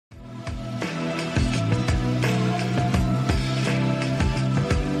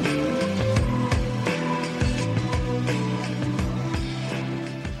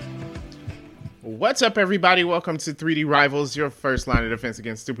What's up, everybody? Welcome to 3D Rivals, your first line of defense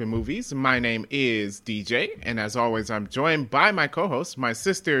against stupid movies. My name is DJ, and as always, I'm joined by my co-host, my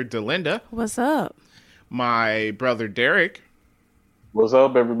sister, Delinda. What's up? My brother, Derek. What's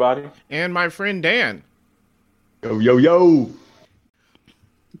up, everybody? And my friend, Dan. Yo, yo, yo.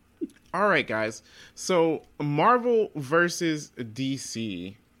 All right, guys. So, Marvel versus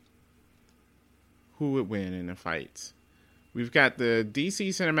DC. Who would win in a fight? We've got the DC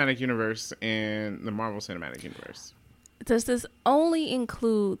Cinematic Universe and the Marvel Cinematic Universe. Does this only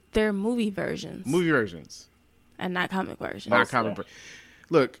include their movie versions? Movie versions. And not comic versions? Not comic versions.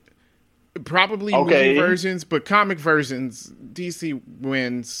 Look, probably movie versions, but comic versions, DC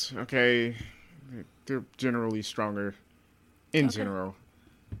wins, okay? They're generally stronger in general.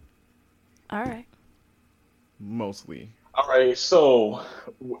 All right. Mostly. All right, so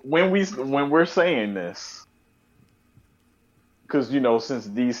when we're saying this, because, you know, since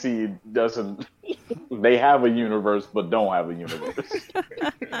DC doesn't, they have a universe but don't have a universe.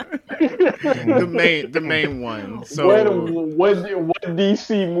 the main one. So what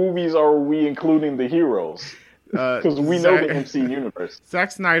DC movies are we including the heroes? Because we know the MC universe.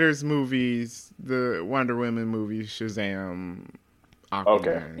 Zack Snyder's movies, the Wonder Woman movies, Shazam, Aquaman.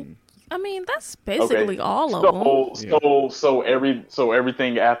 Okay. I mean, that's basically all of them. So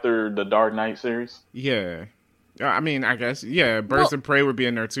everything after the Dark Knight series? Yeah. I mean, I guess, yeah, Birds of Prey would be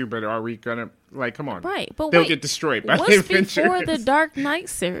in there too, but are we gonna, like, come on. Right, but they'll get destroyed by the what's Avengers. before the Dark Knight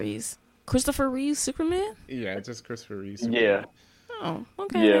series? Christopher Reeve Superman? Yeah, just Christopher Reeve Superman. Yeah. Oh,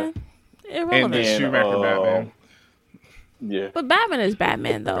 okay. Yeah. Irrelevant. And the Schumacher Batman. Yeah. But Batman is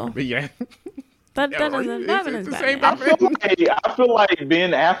Batman, though. But yeah. Batman is the same Batman. I feel like Ben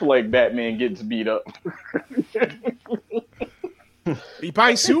Affleck Batman gets beat up.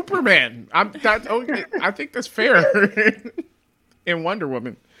 By Superman. I think that's fair. In Wonder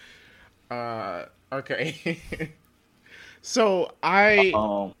Woman. Okay. So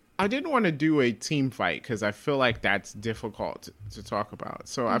I didn't want to do a team fight because I feel like that's difficult to talk about.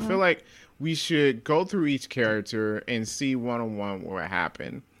 So I feel like we should go through each character and see one-on-one what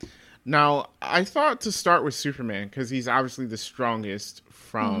happened. Now, I thought to start with Superman because he's obviously the strongest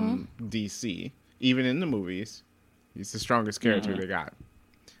from DC, even in the movies. He's the strongest character they got.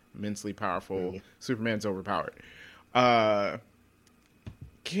 Immensely powerful. Superman's overpowered. Can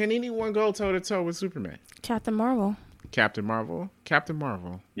anyone go toe-to-toe with Superman? Captain Marvel. Captain Marvel? Captain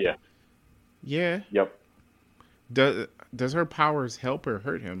Marvel. Yeah. Yeah? Yep. Does her powers help or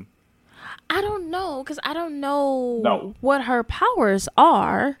hurt him? I don't know, because I don't know what her powers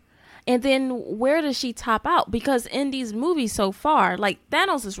are. And then where does she top out? Because in these movies so far, like,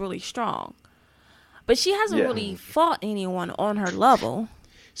 Thanos is really strong. But she hasn't really fought anyone on her level.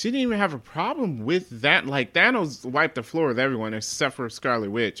 She didn't even have a problem with that. Like, Thanos wiped the floor with everyone except for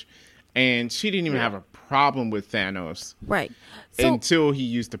Scarlet Witch. And she didn't even have a problem with Thanos. Right. So until he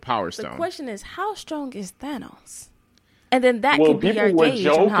used the Power Stone. The question is, how strong is Thanos? And then that could be our gauge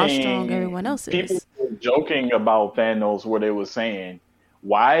on how strong everyone else is. People were joking about Thanos where they were saying,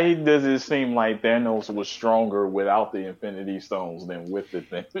 why does it seem like Thanos was stronger without the Infinity Stones than with the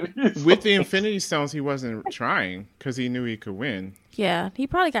Infinity Stones? With the Infinity Stones, he wasn't trying because he knew he could win. Yeah, he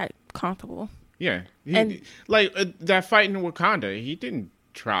probably got comfortable. Yeah. That fight in Wakanda, he didn't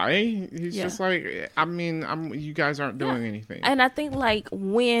try. He's just like, I mean, you guys aren't doing anything. And I think, like,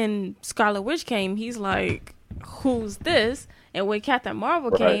 when Scarlet Witch came, he's like, who's this? And when Captain Marvel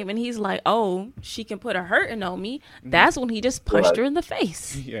came and he's like, oh, she can put a hurting on me, that's when he just punched her in the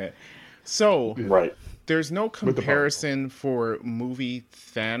face. Yeah. So, there's no comparison for movie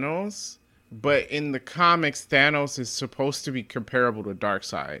Thanos, but in the comics, Thanos is supposed to be comparable to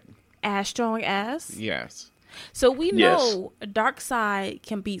Darkseid. As strong as? Yes. So we know Darkseid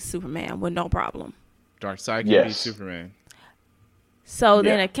can beat Superman with no problem. Darkseid can beat Superman. So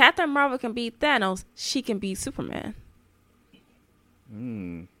then if Captain Marvel can beat Thanos, she can beat Superman.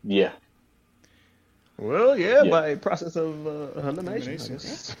 Yeah. Well, by process of elimination.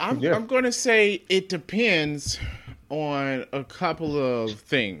 I'm going to say it depends on a couple of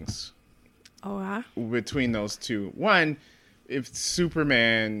things between those two. One, if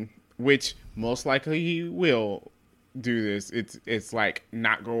Superman, which most likely he will do this, it's like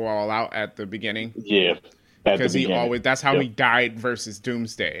not go all out at the beginning. Yeah. Because that's how he died versus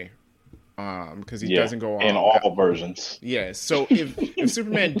Doomsday. Because he doesn't go all in all versions. Yeah, so if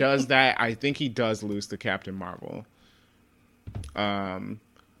Superman does that, I think he does lose to Captain Marvel.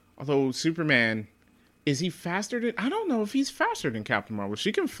 Although Superman, is he faster than? I don't know if he's faster than Captain Marvel.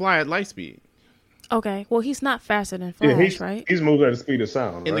 She can fly at light speed. Okay, well, he's not faster than Flash, right? He's moving at the speed of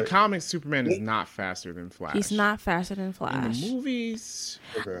sound, In right? the comics, Superman is not faster than Flash. He's not faster than Flash. In the movies,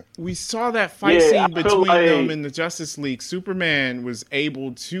 Okay. we saw that fight scene between them in the Justice League. Superman was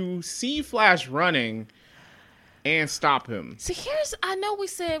able to see Flash running and stop him. So I know we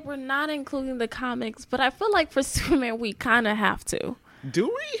said we're not including the comics, but I feel like for Superman, we kind of have to. Do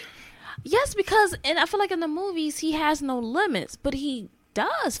we? Yes, because, and I feel like in the movies, he has no limits, but he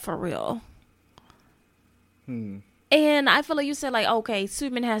does for real. And I feel like you said, like, okay,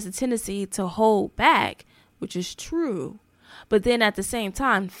 Superman has a tendency to hold back, which is true. But then at the same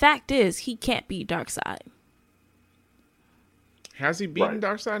time, fact is, he can't beat Darkseid. Has he beaten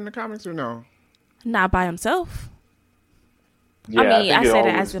Darkseid in the comics or no? Not by himself. Yeah, I mean, I said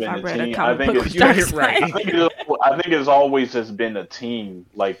it as if I read a comic book with Darkseid. Right. I think it's always just been a team,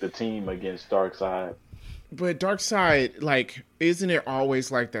 like the team against Darkseid. But Darkseid, like, isn't it always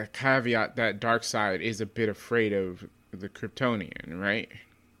like the caveat that Darkseid is a bit afraid of the Kryptonian, right?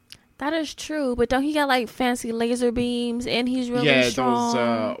 That is true, but don't he got like fancy laser beams and he's really strong?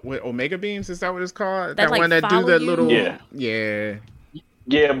 Yeah, those Omega beams, is that what it's called? That, that one that do that little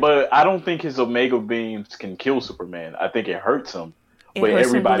Yeah, but I don't think his Omega beams can kill Superman. I think it hurts him. It but hurts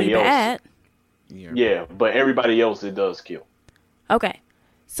everybody him really else bad. Yeah, but everybody else it does kill. Okay.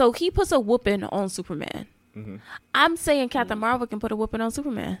 So he puts a whooping on Superman. Mm-hmm. I'm saying Captain Marvel can put a whooping on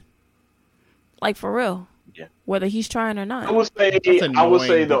Superman. Like, for real. Yeah. Whether he's trying or not. I would say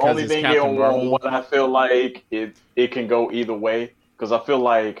the only thing they don't want, what I feel like it can go either way. Because I feel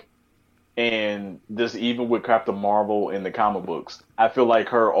like, and this even with Captain Marvel in the comic books, I feel like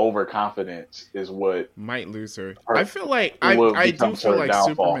her overconfidence is what might lose her. I feel like I do feel like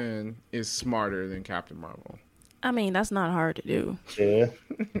downfall. Superman is smarter than Captain Marvel. I mean, that's not hard to do. Yeah.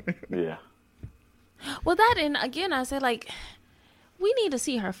 Yeah. Well, that, and again, I say, like, we need to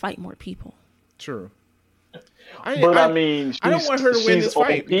see her fight more people. True. I mean, I don't want her to win this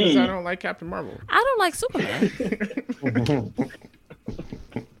fight OP. because I don't like Captain Marvel. I don't like Superman.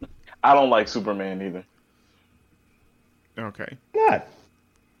 I don't like Superman either. Okay. God.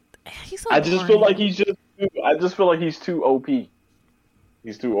 He's so I just feel like he's too OP.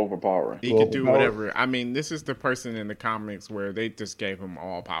 He's too overpowering. He could do whatever. I mean, this is the person in the comics where they just gave him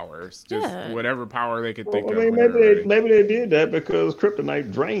all powers. Just whatever power they could think of. I mean, maybe they did that because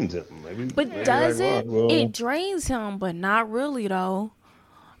Kryptonite drains him. But does it? It drains him, but not really, though.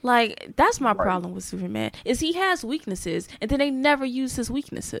 Like, that's my problem with Superman, is he has weaknesses, and then they never use his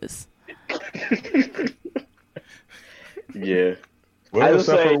weaknesses. Yeah. Well, I would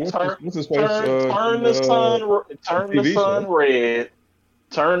say turn the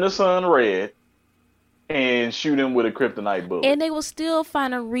sun red, and shoot him with a kryptonite bullet. And they will still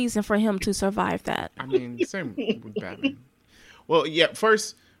find a reason for him to survive that. I mean, same with Batman. Well, yeah,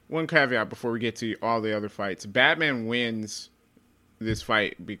 first, one caveat before we get to all the other fights. Batman wins this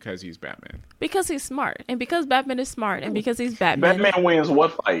fight because he's Batman. Because he's smart. And because Batman is smart. And because he's Batman. Batman wins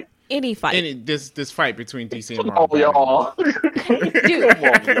what fight? Any fight. This fight between DC and Marvel. Oh, y'all. Dude,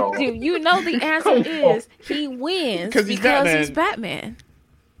 you know the answer is he wins because he's Batman.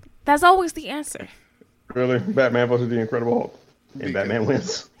 That's always the answer. Really? Batman versus the Incredible Hulk. And Batman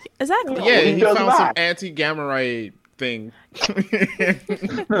wins. Exactly. Yeah, he found some anti-gamma ray thing.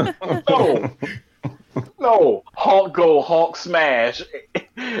 No, Hulk smash,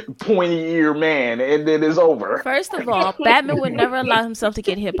 pointy ear man, and then it's over. First of all, Batman would never allow himself to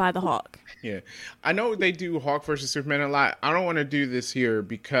get hit by the Hulk. Yeah, I know they do Hulk versus Superman a lot. I don't want to do this here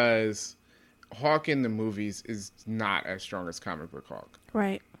because Hulk in the movies is not as strong as comic book Hulk.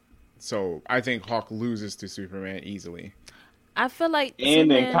 Right. So I think Hulk loses to Superman easily. I feel like in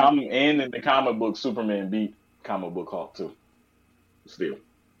the comic book, Superman beat comic book Hulk too. Still,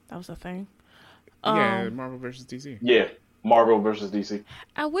 that was a thing. Yeah, Marvel versus DC. Yeah, Marvel versus DC.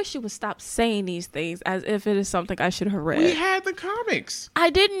 I wish you would stop saying these things as if it is something I should have read. We had the comics.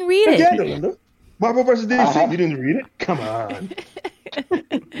 I didn't read it. Linda. Marvel versus DC. You didn't read it? Come on.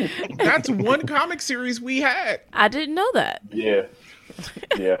 That's one comic series we had. I didn't know that. Yeah.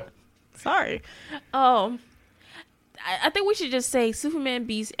 Yeah. Sorry. I think we should just say Superman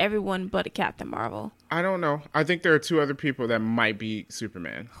beats everyone but Captain Marvel. I don't know. I think there are two other people that might beat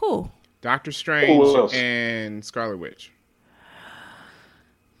Superman. Who? Doctor Strange and Scarlet Witch.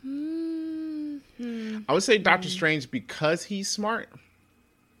 I would say Doctor Strange because he's smart.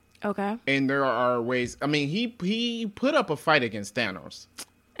 Okay. And there are ways. I mean, he put up a fight against Thanos.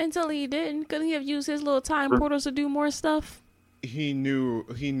 Until he didn't. Couldn't he have used his little time portals to do more stuff? He knew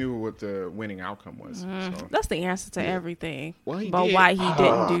what the winning outcome was. So. That's the answer to everything. Well, about why he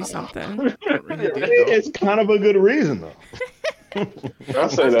didn't do something. It's kind of a good reason, though. I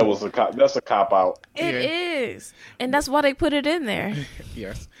say that's a cop out. It is, and that's why they put it in there.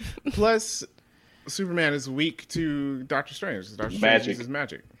 Yes. Plus, Superman is weak to Doctor Strange. Doctor Strange uses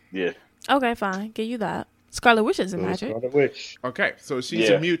magic. Yeah. Okay, fine. Give you that. Scarlet Witch isn't magic. Scarlet Witch. Okay, so she's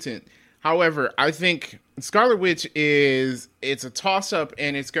a mutant. However, I think Scarlet Witch it's a toss-up,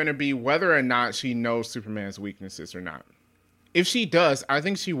 and it's going to be whether or not she knows Superman's weaknesses or not. If she does, I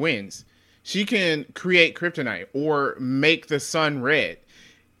think she wins. She can create kryptonite or make the sun red.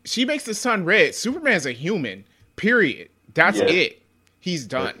 She makes the sun red. Superman's a human, period. That's it. He's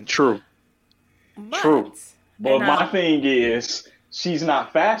done. True. True. But my thing is, she's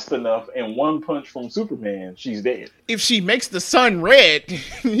not fast enough, and one punch from Superman, she's dead. If she makes the sun red,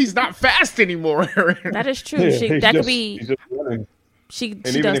 he's not fast anymore. That is true. Yeah, She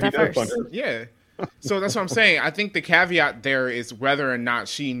does that first. Yeah. So that's what I'm saying. I think the caveat there is whether or not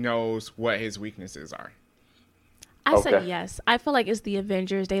she knows what his weaknesses are. I say yes. I feel like it's the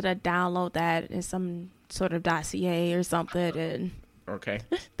Avengers. They'd download that in some sort of dossier or something, and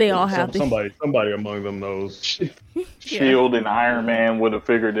they all have somebody among them knows. Shield and Iron Man would have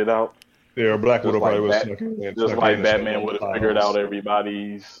figured it out. Yeah, Black Widow probably was just like Batman would have figured out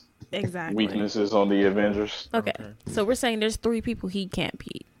everybody's weaknesses on the Avengers. Okay, so we're saying there's 3 people he can't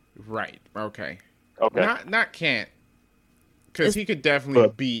beat. Right. Okay. Not can't, because he could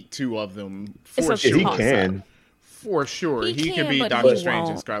definitely beat 2 of them for sure. He can. For sure. He can beat Doctor Strange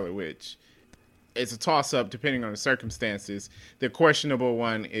and Scarlet Witch. It's a toss-up depending on the circumstances. The questionable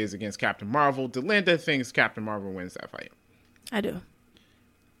one is against Captain Marvel. Delinda thinks Captain Marvel wins that fight. I do.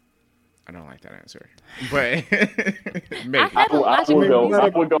 I don't like that answer, but maybe. I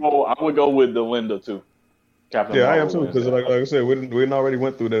would go with Delinda too. Captain Marvel, I am too, because like I said, we already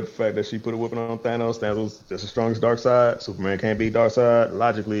went through that fact that she put a whipping on Thanos. Thanos was just the strongest Darkseid. Superman can't beat Darkseid.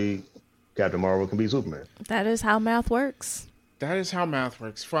 Logically, Captain Marvel can beat Superman. That is how math works.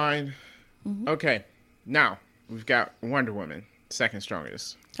 Fine. Mm-hmm. Okay. Now, we've got Wonder Woman, second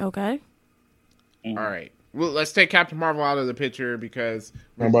strongest. Okay. All right. Well, let's take Captain Marvel out of the picture because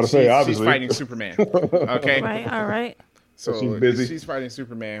I'm about to say, obviously, she's fighting Superman. Okay. Right. All right. So she's busy. She's fighting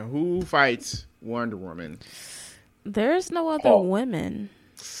Superman. Who fights Wonder Woman? There's no other women.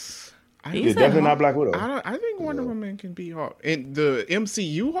 Definitely not Black Widow. I think Wonder Woman can beat Hawk. In the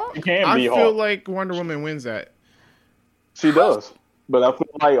MCU Hawk? I feel like Wonder Woman wins that. She does. But I feel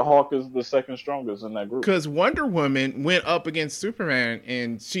like Hawk is the second strongest in that group. Because Wonder Woman went up against Superman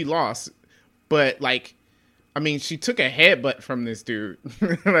and she lost. But, she took a headbutt from this dude.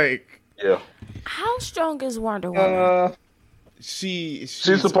 Yeah. How strong is Wonder Woman? She's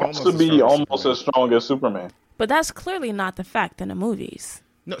supposed to be almost as strong as Superman. But that's clearly not the fact in the movies.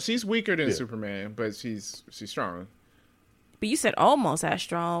 No, she's weaker than Superman, but she's strong. But you said almost as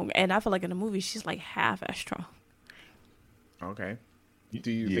strong, and I feel like in the movie she's like half as strong. Okay.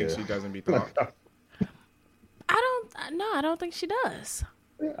 Do you think she doesn't beat the Hawk? I don't think she does.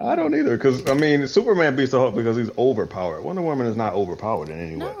 I don't either, because Superman beats the Hulk because he's overpowered. Wonder Woman is not overpowered in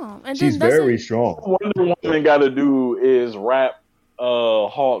any way. No, and she's very strong. What Wonder Woman got to do is wrap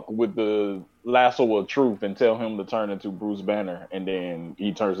Hulk with the lasso of truth and tell him to turn into Bruce Banner, and then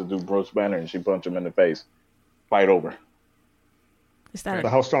he turns into Bruce Banner, and she punch him in the face. Fight over. But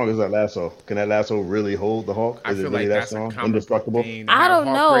how strong is that lasso? Can that lasso really hold the Hulk? Is it really that strong? Indestructible? I don't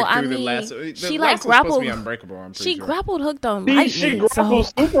know. She grappled. Unbreakable, she grappled hooked on lightning. She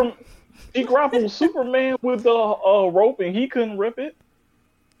grappled Superman with the rope, and he couldn't rip it.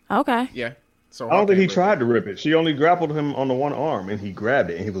 Okay. Yeah. So I don't think he tried to rip it. She only grappled him on the one arm, and he grabbed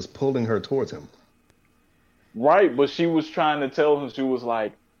it, and he was pulling her towards him. Right, but she was trying to tell him. She was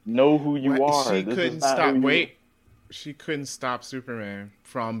like, "Know who you are." She couldn't stop. She couldn't stop Superman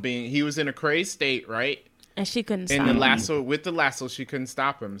from being. He was in a crazed state, right? And she couldn't stop him. With the lasso, she couldn't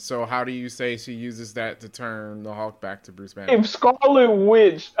stop him. So how do you say she uses that to turn the Hulk back to Bruce Banner? If Scarlet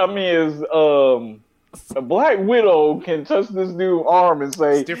Witch, a Black Widow can touch this dude's arm and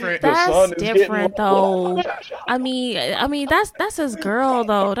say, "That's different, though." That's his girl,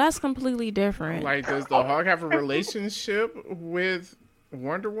 though. That's completely different. Does the Hulk have a relationship with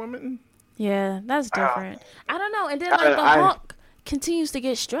Wonder Woman? Yeah, that's different. I don't know. And then the Hulk continues to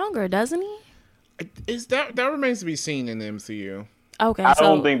get stronger, doesn't he? Is that remains to be seen in the MCU? Okay, I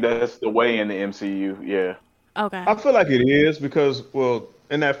don't think that's the way in the MCU. Yeah. Okay. I feel like it is because,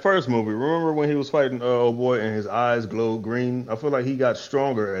 in that first movie, remember when he was fighting old boy and his eyes glowed green? I feel like he got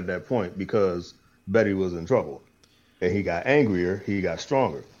stronger at that point because Betty was in trouble, and he got angrier. He got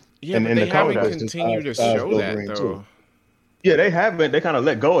stronger. Yeah, but they haven't continued to show that though. Too. Yeah, they haven't. They kind of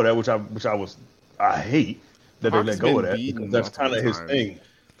let go of that, which I hate that they let go of that because that's kind of his thing.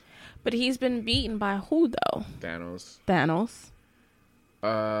 But he's been beaten by who though? Thanos.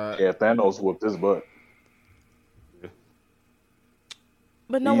 Yeah, Thanos whooped his butt.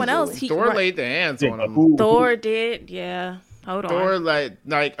 But no one else. Thor laid the hands on him. Thor did, yeah. Hold on. Thor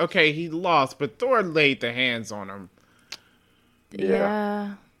like okay, he lost, but Thor laid the hands on him.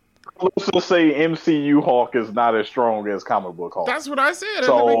 Yeah. Let's just say MCU Hulk is not as strong as comic book Hulk. That's what I said at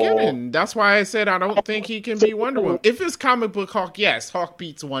the beginning. That's why I said I don't think he can be Wonder Woman. If it's comic book Hulk, yes, Hulk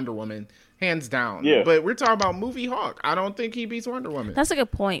beats Wonder Woman. Hands down. Yeah. But we're talking about movie Hulk. I don't think he beats Wonder Woman. That's a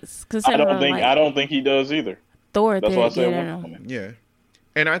good point. I don't think he does either. Thor That's why I said Wonder Woman. Yeah.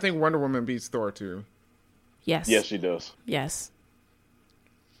 And I think Wonder Woman beats Thor too. Yes. Yes, she does. Yes.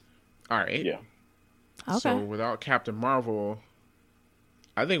 All right. Yeah. Okay. So without Captain Marvel,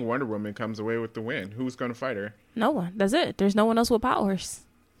 I think Wonder Woman comes away with the win. Who's going to fight her? No one. That's it. There's no one else with powers.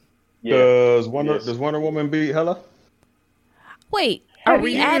 Yeah. Does Wonder Woman beat Hela? Wait, are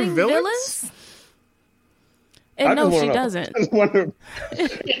we adding villains? And no, she doesn't. I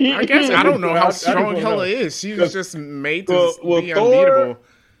guess I don't know how strong Hela is. She was just made to be unbeatable.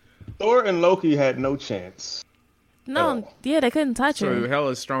 Thor and Loki had no chance. No, they couldn't touch her. So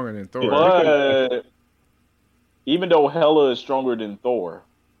Hela is stronger than Thor. But even though Hela is stronger than Thor,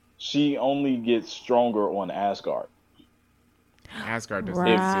 she only gets stronger on Asgard. Asgard doesn't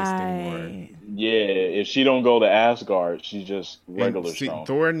exist anymore. Yeah, if she don't go to Asgard, she's just regular strong.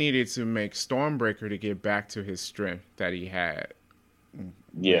 Thor needed to make Stormbreaker to get back to his strength that he had.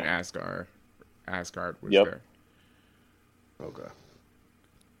 Yeah, Asgard was there. Okay.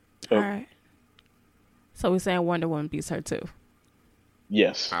 All right. So we're saying Wonder Woman beats her too.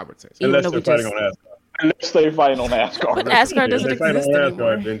 Yes, I would say. So. Unless they're fighting on Asgard. Unless they're fighting on Asgard. But Asgard doesn't exist anymore.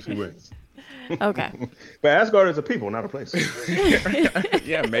 Asgard, then she wins. Okay. But Asgard is a people, not a place.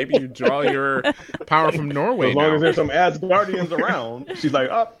 Yeah, maybe you draw your power from Norway. As long as there's some Asgardians around, she's like,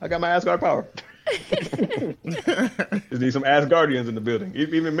 oh, I got my Asgard power. Just need some Asgardians in the building.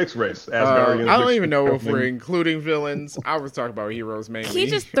 Even mixed race. Asgardians. I don't even know if we're including villains. I was talking about heroes mainly. He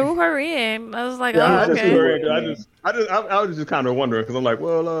just threw her in. I was like, okay. I was just kind of wondering because I'm like,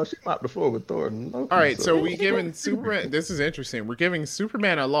 well, she mopped the floor with Thor. All right, so we giving Superman. This is interesting. We're giving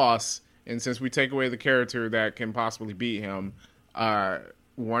Superman a loss. And since we take away the character that can possibly beat him,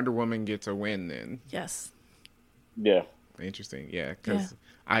 Wonder Woman gets a win then. Yes. Yeah. Interesting. Yeah, because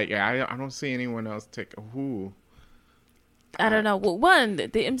I don't see anyone else take. Ooh. I don't know. Well, one, the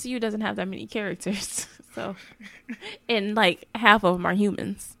MCU doesn't have that many characters, so and like half of them are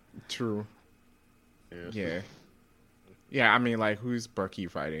humans. True. Yeah. I mean, like, who's Bucky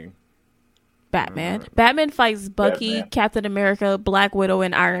fighting? Batman. Batman fights Bucky, Captain America, Black Widow,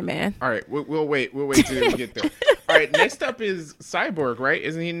 and Iron Man. All right, we'll wait till we get there. All right, next up is Cyborg, right?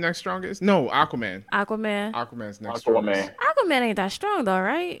 Isn't he the next strongest? No, Aquaman. Aquaman's next strongest. Aquaman ain't that strong though,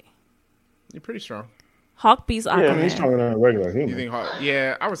 right? You're pretty strong. Hawk beats Aquaman. Yeah, he's stronger than a regular human. You think Hawk?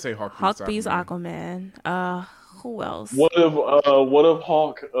 Yeah, I would say Hawk beats Aquaman. Who else? What if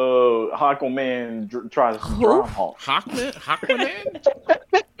Hawkman tries to drown Hawk? Hawkman? Hawkman.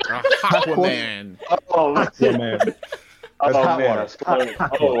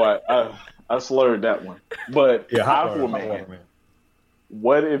 I slurred that one. But Aquaman.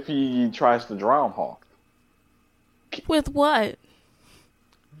 What if he tries to drown Hawk? With what?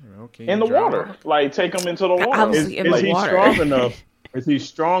 Okay, in the water. Like, take him into the water. Is he strong enough? Is he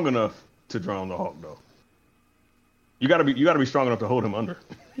strong enough to drown the Hawk though? You gotta be strong enough to hold him under.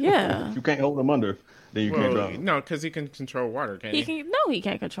 Yeah. If you can't hold him under, then you can't drown him. No, because he can control water, can't he? He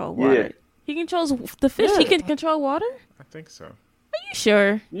can't control water. Yeah. He controls the fish. Yeah. He can control water? I think so. Are you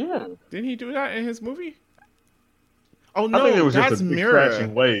sure? Yeah. Didn't he do that in his movie? Oh, no, I think it was just a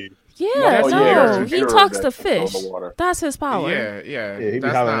crashing wave. Yeah, he talks to fish. That's his power. Yeah. He's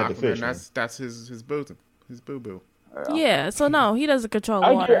that's not the fish. That's his boo-boo. Yeah, so no, he doesn't control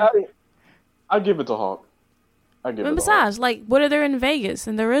water. I give it to Hawk. And besides, like, what if they're in Vegas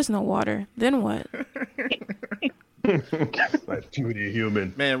and there is no water? Then what? Like Judy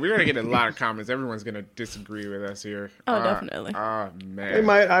human. Man, we're gonna get a lot of comments. Everyone's gonna disagree with us here. Oh, definitely. Oh man, they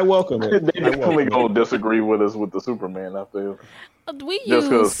might. I welcome it. They definitely gonna disagree with us with the Superman. I feel. We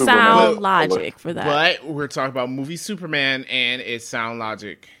use sound logic for that. But we're talking about movie Superman, and it's sound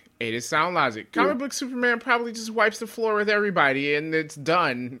logic. It is sound logic. Comic book Superman probably just wipes the floor with everybody, and it's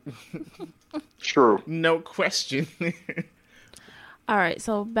done. True. No question. All right,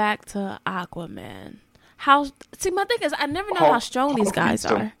 so back to Aquaman. My thing is, I never know how strong these guys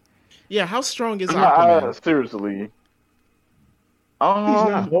are. Yeah, how strong is Aquaman? Seriously. He's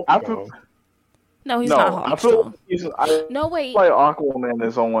not strong. No, he's not Hawk strong. No, wait. Like Aquaman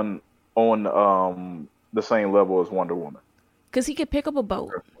is on the same level as Wonder Woman. Because he could pick up a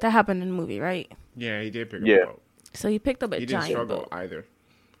boat. That happened in the movie, right? Yeah, he did pick up a boat. So he picked up a giant boat. Either.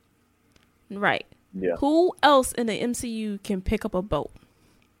 Right. Yeah. Who else in the MCU can pick up a boat?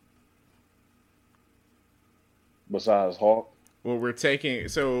 Besides Hulk? Well, who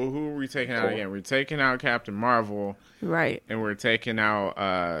are we taking out again? We're taking out Captain Marvel. Right. And we're taking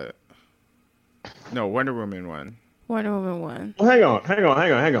out, Wonder Woman won. Wonder Woman won. Well, hang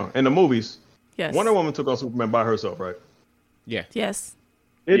on. In the movies, yes, Wonder Woman took on Superman by herself, right? Yeah. Yes.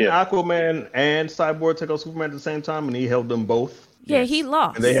 Didn't Aquaman and Cyborg take on Superman at the same time, and he held them both? Yeah, yes. He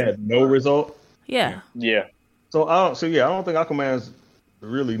lost. And they had no result? Yeah. Yeah. So I don't think Aquaman's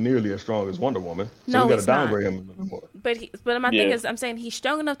really nearly as strong as Wonder Woman. So no, we got to downgrade him a little more. But my thing is, I'm saying he's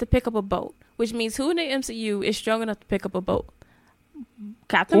strong enough to pick up a boat, which means who in the MCU is strong enough to pick up a boat?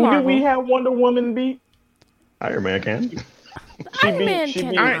 Captain Marvel. Who did we have Wonder Woman beat? Iron Man can. Iron Man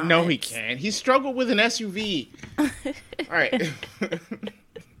can. No, he can. He struggled with an SUV. All right.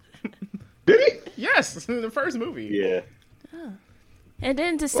 Did he? Yes, in the first movie. Yeah. And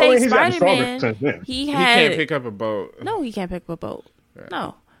then to say Spider-Man, he can't pick up a boat. No, he can't pick up a boat. Right.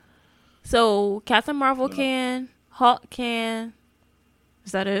 No. So Captain Marvel can, Hulk can.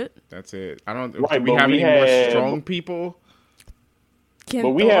 Is that it? That's it. I don't. Right, do we have any more strong people? But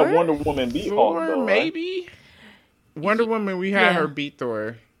we had Wonder Woman beat Thor, Hulk, though, maybe. Right? Wonder Woman, we had her beat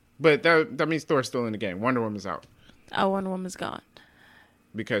Thor, but that means Thor's still in the game. Wonder Woman's out. Oh, Wonder Woman's gone.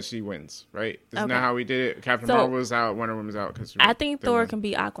 Because she wins, right? Isn't that how we did it? Captain Marvel was out, Wonder Woman's out. I think Thor can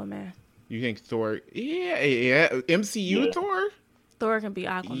be Aquaman. You think Thor? Yeah. MCU Thor? Thor can be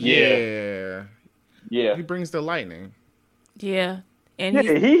Aquaman. Yeah. He brings the lightning. Yeah. And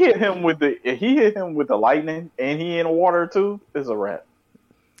he hit him with the lightning, and he in the water too. It's a wrap.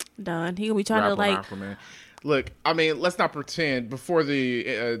 Done. He gonna be trying to like. Aquaman. Look, I mean, let's not pretend. Before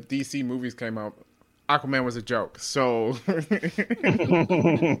the DC movies came out, Aquaman was a joke. So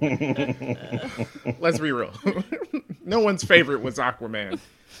let's be real. No one's favorite was Aquaman.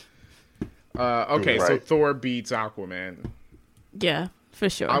 Okay, right. So Thor beats Aquaman. Yeah, for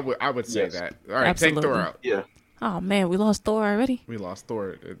sure. I would say that. All right, Absolutely. Take Thor out. Yeah. Oh man, we lost Thor already. We lost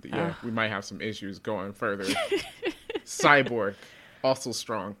Thor. Yeah, we might have some issues going further. Cyborg, also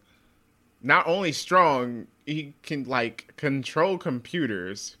strong. Not only strong, he can like control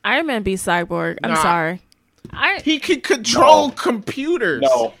computers. Iron Man beats Cyborg. I'm sorry. He can control computers.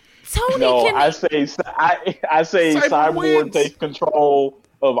 No. Tony I say Cyborg takes control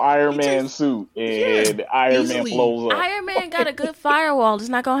of Iron Man's suit, and Iron Man blows up. Iron Man got a good firewall. It's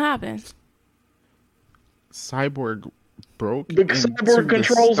not gonna happen. Cyborg broke. Because Cyborg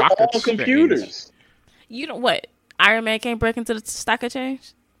controls all computers. You know what? Iron Man can't break into the stock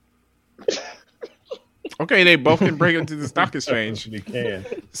exchange. Okay, they both can break into the stock exchange. He can.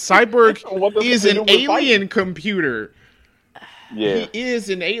 Cyborg is an alien computer. Yeah, he is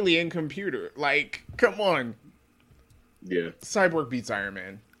an alien computer. Like, come on. Yeah, Cyborg beats Iron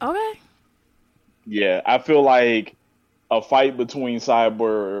Man. Okay. Yeah, I feel like a fight between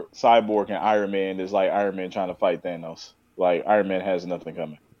Cyborg and Iron Man is like Iron Man trying to fight Thanos. Like, Iron Man has nothing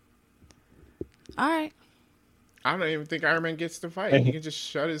coming. All right. I don't even think Iron Man gets to fight. He can just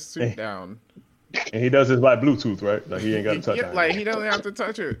shut his suit down. And he does this by Bluetooth, right? Like, he ain't got to touch it. Like, he doesn't have to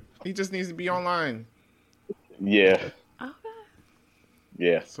touch it. He just needs to be online. Yeah. Okay.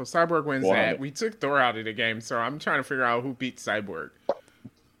 Yeah. So Cyborg wins that. We took Thor out of the game, so I'm trying to figure out who beats Cyborg.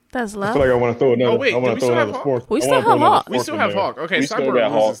 That's love. I feel like I want to throw another. We still have Hulk. We still have Hulk. We still have Hulk. Okay,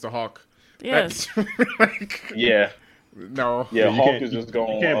 Cyborg loses to Hulk. Yes. Yeah. No. Yeah, Hulk is just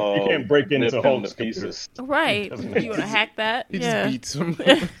going. You can't break into Hulk's pieces. Right. You want to hack that? He just beats him.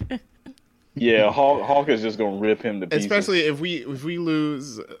 Yeah, Hulk is just gonna rip him to pieces. Especially if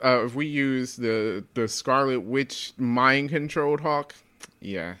we use the Scarlet Witch mind controlled Hulk.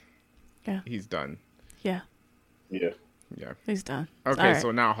 Yeah. He's done. Yeah. He's done. Okay,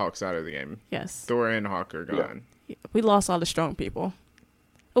 so now Hulk's out of the game. Yes. Thor and Hulk are gone. Yeah. We lost all the strong people.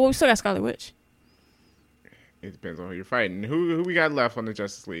 Oh, we still got Scarlet Witch. It depends on who you're fighting. Who we got left on the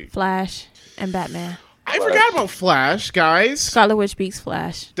Justice League? Flash and Batman. I forgot about Flash, guys. Scarlet Witch beats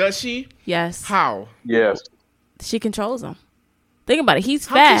Flash. Does she? Yes. How? Yes. She controls him. Think about it. He's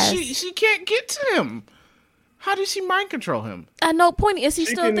fast. She can't get to him. How does she mind control him? At no point is he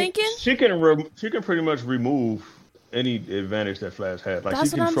still thinking. She can pretty much remove any advantage that Flash has. Like,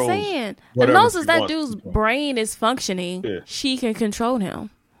 that's what I'm saying. As long as that dude's brain is functioning, she can control him.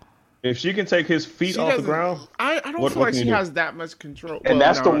 If she can take his feet off the ground, I don't feel like she has that much control. And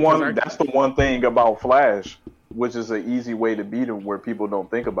that's the one thing about Flash, which is an easy way to beat him, where people don't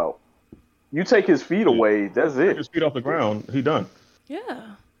think about. You take his feet away, that's it. Take his feet off the ground, he done.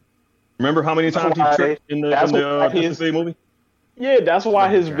 Yeah. Remember how many times he tripped in the Justice League movie? Yeah, that's why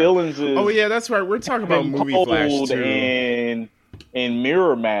his villains is. Oh yeah, that's right. We're talking about movie Flash too. And in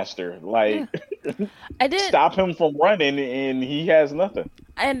Mirror Master. Like, stop him from running, and he has nothing.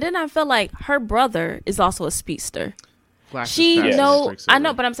 And then I feel like her brother is also a speedster. Flash I know,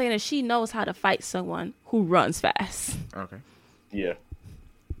 but I'm saying that she knows how to fight someone who runs fast. Okay. Yeah.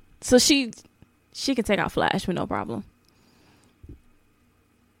 So she can take out Flash with no problem.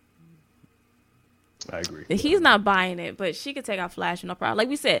 I agree. He's not buying it, but she could take out Flash with no problem. Like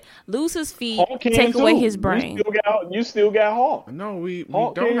we said, lose his feet, take away his brain. You still got Hawk. No, we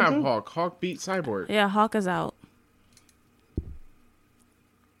don't have too. Hawk. Hawk beat Cyborg. Yeah, Hawk is out.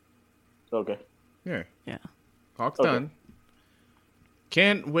 Okay. Yeah. Yeah. Hawk's done.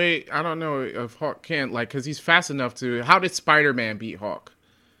 Can't wait. I don't know if Hawk can't, because he's fast enough to. How did Spider-Man beat Hawk?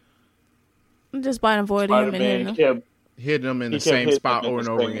 Just by avoiding him and hitting him in the same spot over and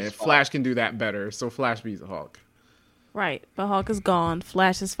over again. Flash can do that better, so Flash beats Hawk. Right, but Hawk is gone.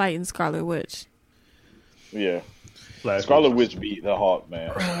 Flash is fighting Scarlet Witch. Yeah. Scarlet Witch beat the Hawk,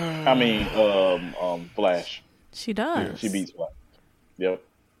 man. I mean, Flash. She does. Yeah, she beats Flash. Yep.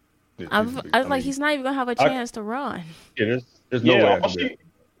 I was like, he's not even gonna have a chance to run. Yeah, there's no way.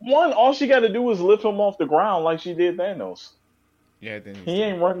 All she got to do is lift him off the ground like she did Thanos. Yeah, then he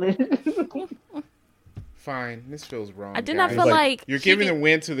ain't running. Fine, this feels wrong. I did not feel like you're giving the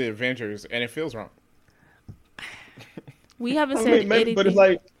win to the Avengers, and it feels wrong. We haven't said anything, but it's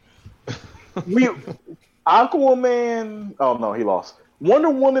like Aquaman. Oh no, he lost.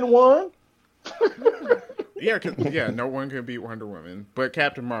 Wonder Woman won. Yeah, no one can beat Wonder Woman, but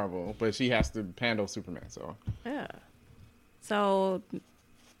Captain Marvel. But she has to handle Superman. So yeah. So,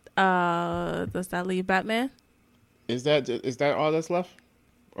 does that leave Batman? Is that all that's left?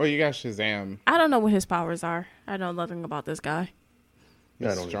 Or you got Shazam? I don't know what his powers are. I know nothing about this guy.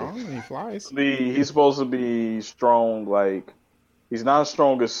 He's strong and he flies. He's supposed to be strong. Like, he's not as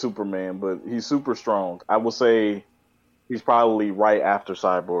strong as Superman, but he's super strong. I would say he's probably right after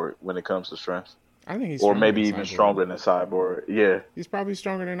Cyborg when it comes to strength. I think he's, or maybe even stronger than Cyborg. Yeah, he's probably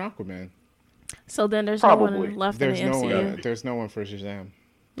stronger than Aquaman. So then there's no one left in the MCU. There's no one for Shazam.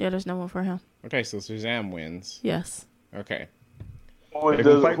 Yeah, there's no one for him. Okay, so Shazam wins. Yes. Okay.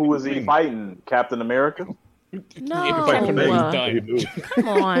 Who is he fighting? Captain America? No. Captain America's done. Come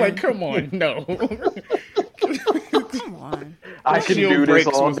on. Come on, no. Come on. I can do this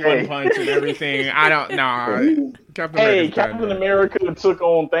all day. One punch and everything. I don't know. Captain America took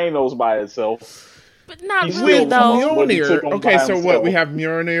on Thanos by itself. But not really, though. Mjolnir. Okay, so what? We have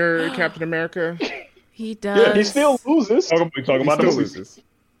Mjolnir, Captain America. He does. Yeah, he still loses. We're talking about the movies.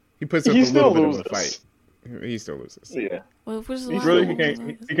 He puts up a little bit of a fight. He still loses. Yeah. Well, really, he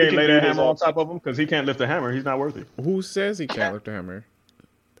can't lay that hammer on top of him because he can't lift the hammer. He's not worthy. Who says he can't lift the hammer?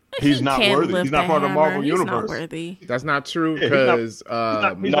 He's not worthy. He's not part of the Marvel universe. Not worthy. That's not true because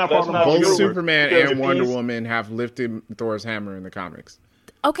both Superman and Wonder Woman have lifted Thor's hammer in the comics.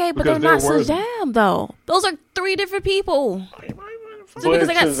 Okay, but they're not Shazam, though. Those are three different people. So because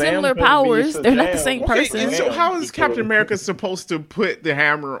they got similar powers, they're not the same person. Okay, so how is Captain America supposed to put the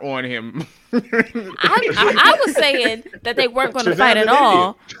hammer on him? I was saying that they weren't going to fight at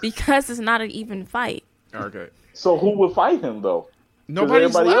all because it's not an even fight. Okay. So who would fight him, though?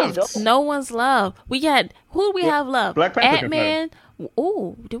 Nobody's left. No one's left. Who do we have left? Black Panther. Ant-Man.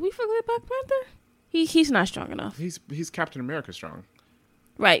 Oh, did we forget Black Panther? He's not strong enough. He's Captain America strong.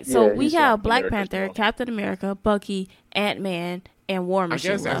 Right. So we have Black Panther, Captain America, Bucky, Ant-Man, and War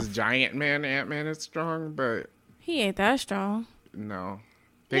Machine. I guess that's Giant Man. Ant-Man is strong, but he ain't that strong. No.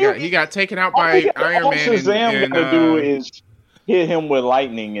 He got taken out by Iron Man. All Shazam got to do is hit him with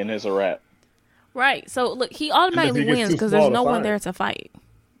lightning in his rap. Right. So look, he automatically wins because there's no one there to fight.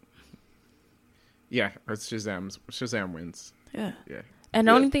 Yeah, it's Shazam. Shazam wins. Yeah. And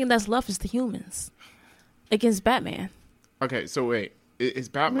the only thing that's left is the humans against Batman. Okay, so wait, is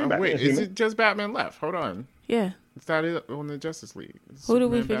Batman? Is it just Batman left? Hold on. Yeah. It's not on the Justice League. Who do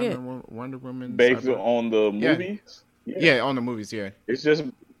we forget? Batman, Wonder Woman. Based on the movies. Yeah, on the movies. Yeah. It's just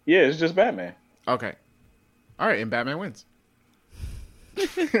Batman. Okay. All right, and Batman wins.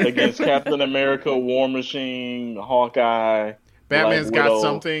 Against Captain America, War Machine, Hawkeye. Batman's got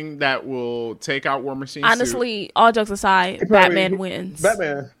something that will take out War Machine. Honestly, all jokes aside, Batman wins.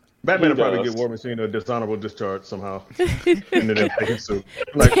 Batman will probably get War Machine a dishonorable discharge somehow. And then take his suit.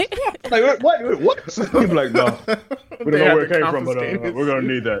 Like what? He'd be like, no. We don't know where it came from, but we're going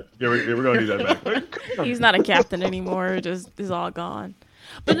to need that. Yeah, we're going to need that back. He's not a captain anymore. Just is all gone.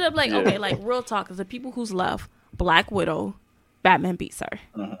 But I'm like, okay, like real talk is the people who's left. Black Widow, Batman beats her.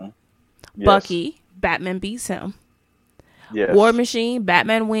 Mm-hmm. Yes. Bucky, Batman beats him. Yes. War Machine,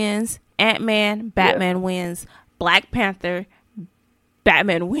 Batman wins. Ant-Man, Batman wins. Black Panther,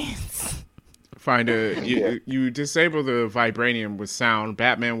 Batman wins. You disable the vibranium with sound.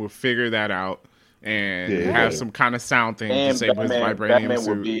 Batman will figure that out and have some kind of sound thing. And disable his vibranium Batman suit.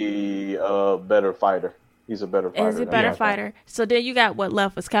 would be a better fighter. He's a better fighter. Is a better fighter. So then you got what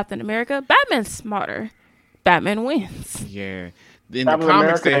left was Captain America. Batman's smarter. Batman wins. Yeah. In the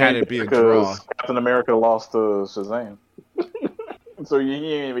comics, they had it be a draw. Captain America lost to Shazam. So you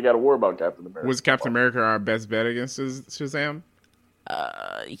ain't even got to worry about Captain America. Was Captain America our best bet against Shazam?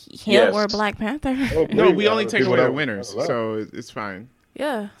 Him or Black Panther? No, we only take away the winners, so it's fine.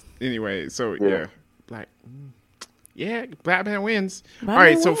 Yeah. Anyway, so Batman wins. Batman All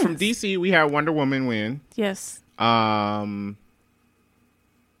right, wins. so from DC, we have Wonder Woman win. Yes. Cyborg?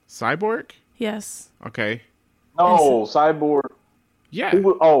 Yes. Okay. No, Cyborg. Yeah. He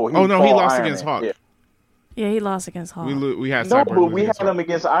lost Iron against Man. Hawk. Yeah, he lost against Hawk. We had No, Cyborg. but we had him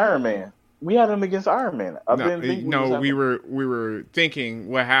against Iron Man. We had him against Iron Man. We were thinking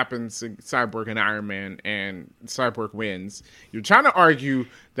what happens to Cyborg and Iron Man, and Cyborg wins. You're trying to argue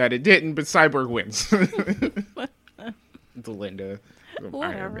that it didn't, but Cyborg wins. Linda,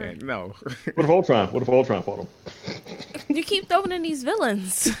 Iron Man. No. What if Ultron fought him? You keep throwing in these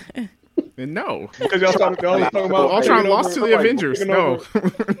villains. No. Because y'all talking about Ultron lost to the Avengers. No.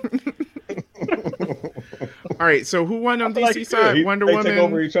 All right, so who won on DC side? Wonder Woman. They take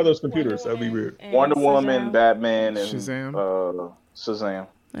over each other's computers. That'd be weird. Wonder Woman, Batman, and Shazam. Shazam.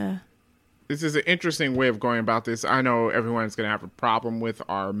 Yeah. This is an interesting way of going about this. I know everyone's going to have a problem with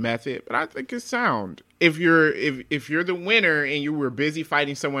our method, but I think it's sound. If you're the winner and you were busy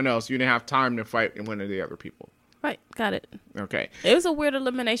fighting someone else, you didn't have time to fight one of the other people. Right, got it. Okay. It was a weird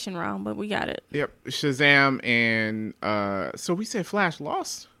elimination round, but we got it. Yep, Shazam and so we said Flash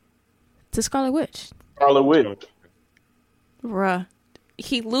lost to Scarlet Witch. Scarlet Witch. Bruh.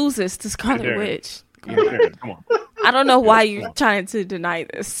 He loses to Scarlet Witch. Come on. I don't know why you're trying to deny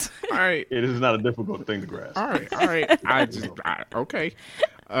this. All right. It is not a difficult thing to grasp. All right. Okay.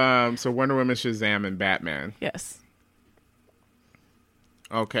 So Wonder Woman, Shazam, and Batman. Yes.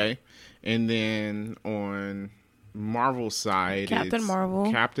 Okay. And then on Marvel side, Captain Marvel.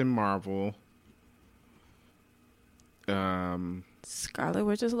 Scarlet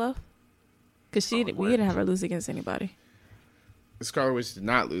Witch's love. Because we didn't have her lose against anybody. Scarlet Witch did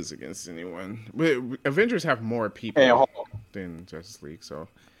not lose against anyone. Avengers have more people than Justice League, so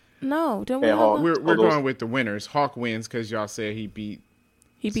no. We're going with the winners. Hawk wins because y'all said he beat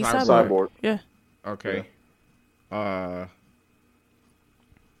Cyborg. Yeah. Okay.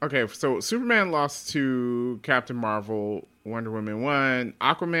 Okay. So Superman lost to Captain Marvel. Wonder Woman won.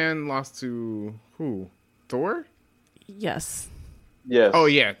 Aquaman lost to who? Thor. Yes. Yes. Oh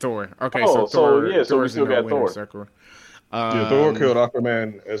yeah, Thor. Okay, so Thor. So we still got Thor. Circle. Thor killed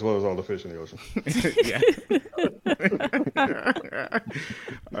Aquaman as well as all the fish in the ocean. Yeah.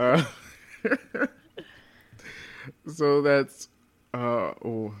 So that's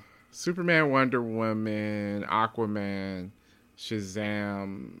Superman, Wonder Woman, Aquaman,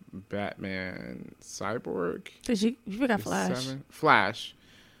 Shazam, Batman, Cyborg. You forgot Flash. Flash.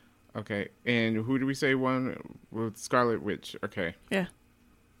 Okay, and who do we say won with Scarlet Witch? Okay. Yeah.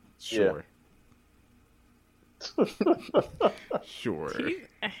 Sure. Sure.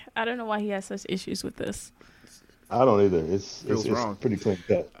 I don't know why he has such issues with this. I don't either. It's wrong. Pretty clean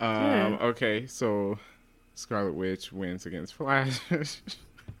cut. Okay, so Scarlet Witch wins against Flash.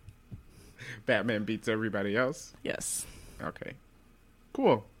 Batman beats everybody else. Yes. Okay.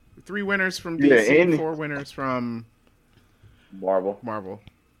 Cool. 3 winners from DC, 4 winners from Marvel.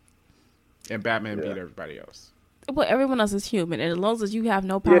 And Batman beat everybody else. Well, everyone else is human, and as long as you have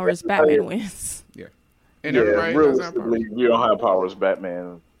no powers, Batman wins. Yeah. And everybody doesn't have powers. You don't have powers,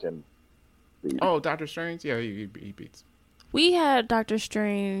 Batman can beat. Oh, Doctor Strange? Yeah, he beats. We had Doctor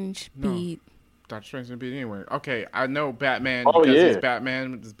Strange beat. Doctor Strange didn't beat anywhere. Okay, I know Batman because he's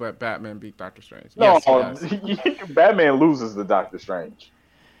Batman, but Batman beat Doctor Strange. No, yes, Batman loses to Doctor Strange.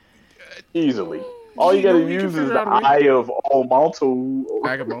 Easily. All you gotta use is the Eye of Agamotto.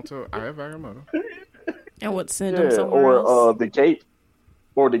 Eye of Agamotto. And what, send him somewhere else? Or the cape.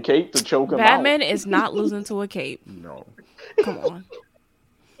 Or the cape to choke him out. Batman is not losing to a cape. No. Come on.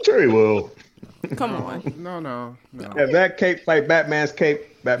 Sure he will. Come on. No. If that cape fight Batman's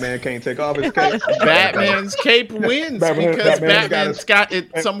cape, Batman can't take off his cape. Batman's cape wins because Batman's got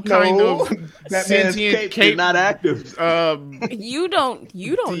some kind of Batman's sentient cape is not active. You don't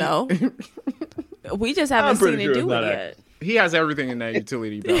know. We just haven't seen it do it yet. He has everything in that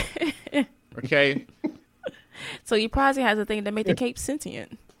utility belt. Okay? So he probably has a thing that made the cape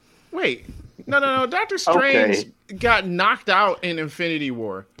sentient. Wait. No. Doctor Strange got knocked out in Infinity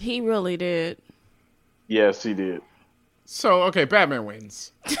War. He really did. Yes, he did. So, okay, Batman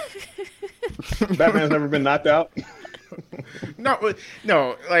wins. Batman's never been knocked out.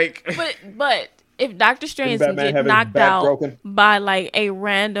 No, like. But if Doctor Strange can get knocked out by like a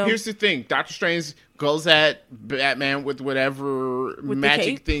random. Here's the thing: Doctor Strange goes at Batman with whatever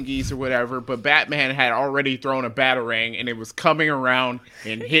magic thingies or whatever, but Batman had already thrown a batarang and it was coming around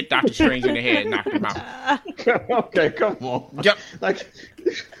and hit Doctor Strange in the head and knocked him out. Okay, come on. Yep.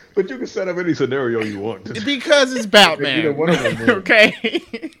 But you can set up any scenario you want. Because it's Batman. Either one of them, okay.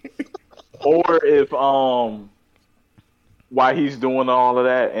 Or if while he's doing all of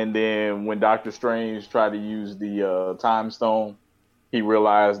that, and then when Doctor Strange tried to use the Time Stone, he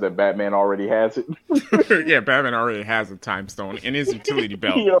realized that Batman already has it. Yeah, Batman already has a Time Stone in his utility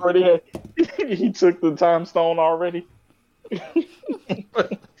belt. He took the Time Stone already.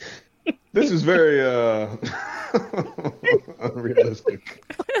 This is very unrealistic.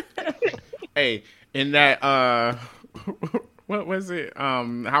 Hey, in that what was it?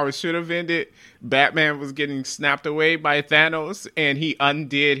 How it should have ended. Batman was getting snapped away by Thanos, and he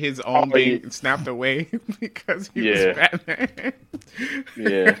undid his own being snapped away because he was Batman.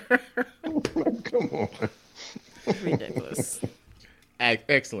 Yeah. Come on. Ridiculous.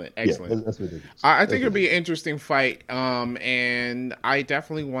 Excellent. Yeah, that's ridiculous. I think it'd be an interesting fight, and I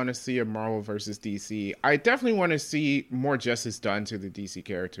definitely want to see a Marvel versus DC. I definitely want to see more justice done to the DC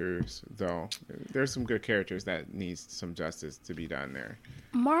characters, though. There's some good characters that needs some justice to be done there.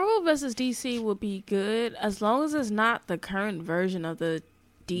 Marvel versus DC would be good as long as it's not the current version of the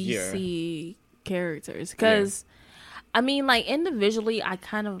DC characters, because. I mean, like, individually, I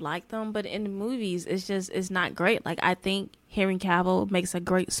kind of like them, but in the movies, it's not great. Like, I think Henry Cavill makes a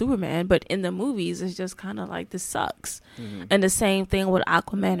great Superman, but in the movies, it's just kind of like, this sucks. Mm-hmm. And the same thing with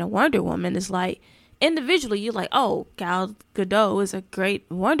Aquaman and Wonder Woman. It's like, individually, you're like, oh, Gal Gadot is a great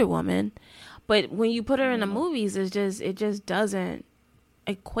Wonder Woman. But when you put her in the movies, it just doesn't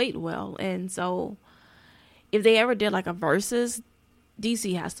equate well. And so, if they ever did, like, a versus,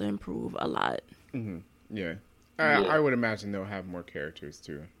 DC has to improve a lot. Mm-hmm. Yeah. I would imagine they'll have more characters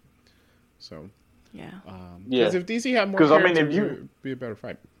too. So, because if DC had more characters, it would be a better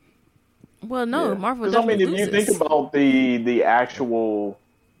fight. Well, no, Marvel definitely loses. If you think about the actual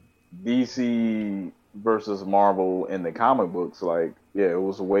DC versus Marvel in the comic books, like, it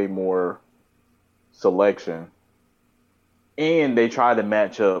was way more selection. And they try to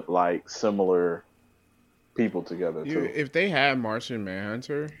match up, like, similar people together, too. If they had Martian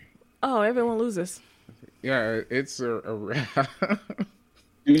Manhunter... Oh, everyone loses. Yeah, it's a wrap.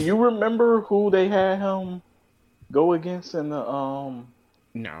 Do you remember who they had him go against in the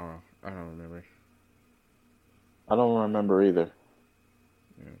No, I don't remember. I don't remember either.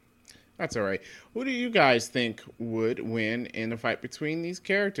 Yeah. That's all right. Who do you guys think would win in a fight between these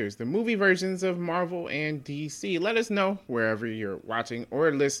characters, the movie versions of Marvel and DC? Let us know wherever you're watching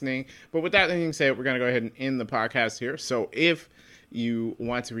or listening. But with that being said, we're going to go ahead and end the podcast here. So if you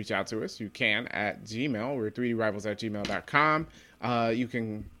want to reach out to us, you can at Gmail. We're 3drivals@gmail.com. You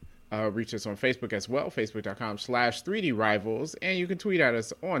can reach us on Facebook as well, facebook.com/3drivals. And you can tweet at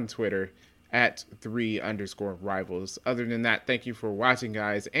us on Twitter at 3_rivals. Other than that, thank you for watching,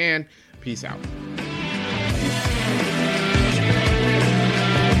 guys, and peace out.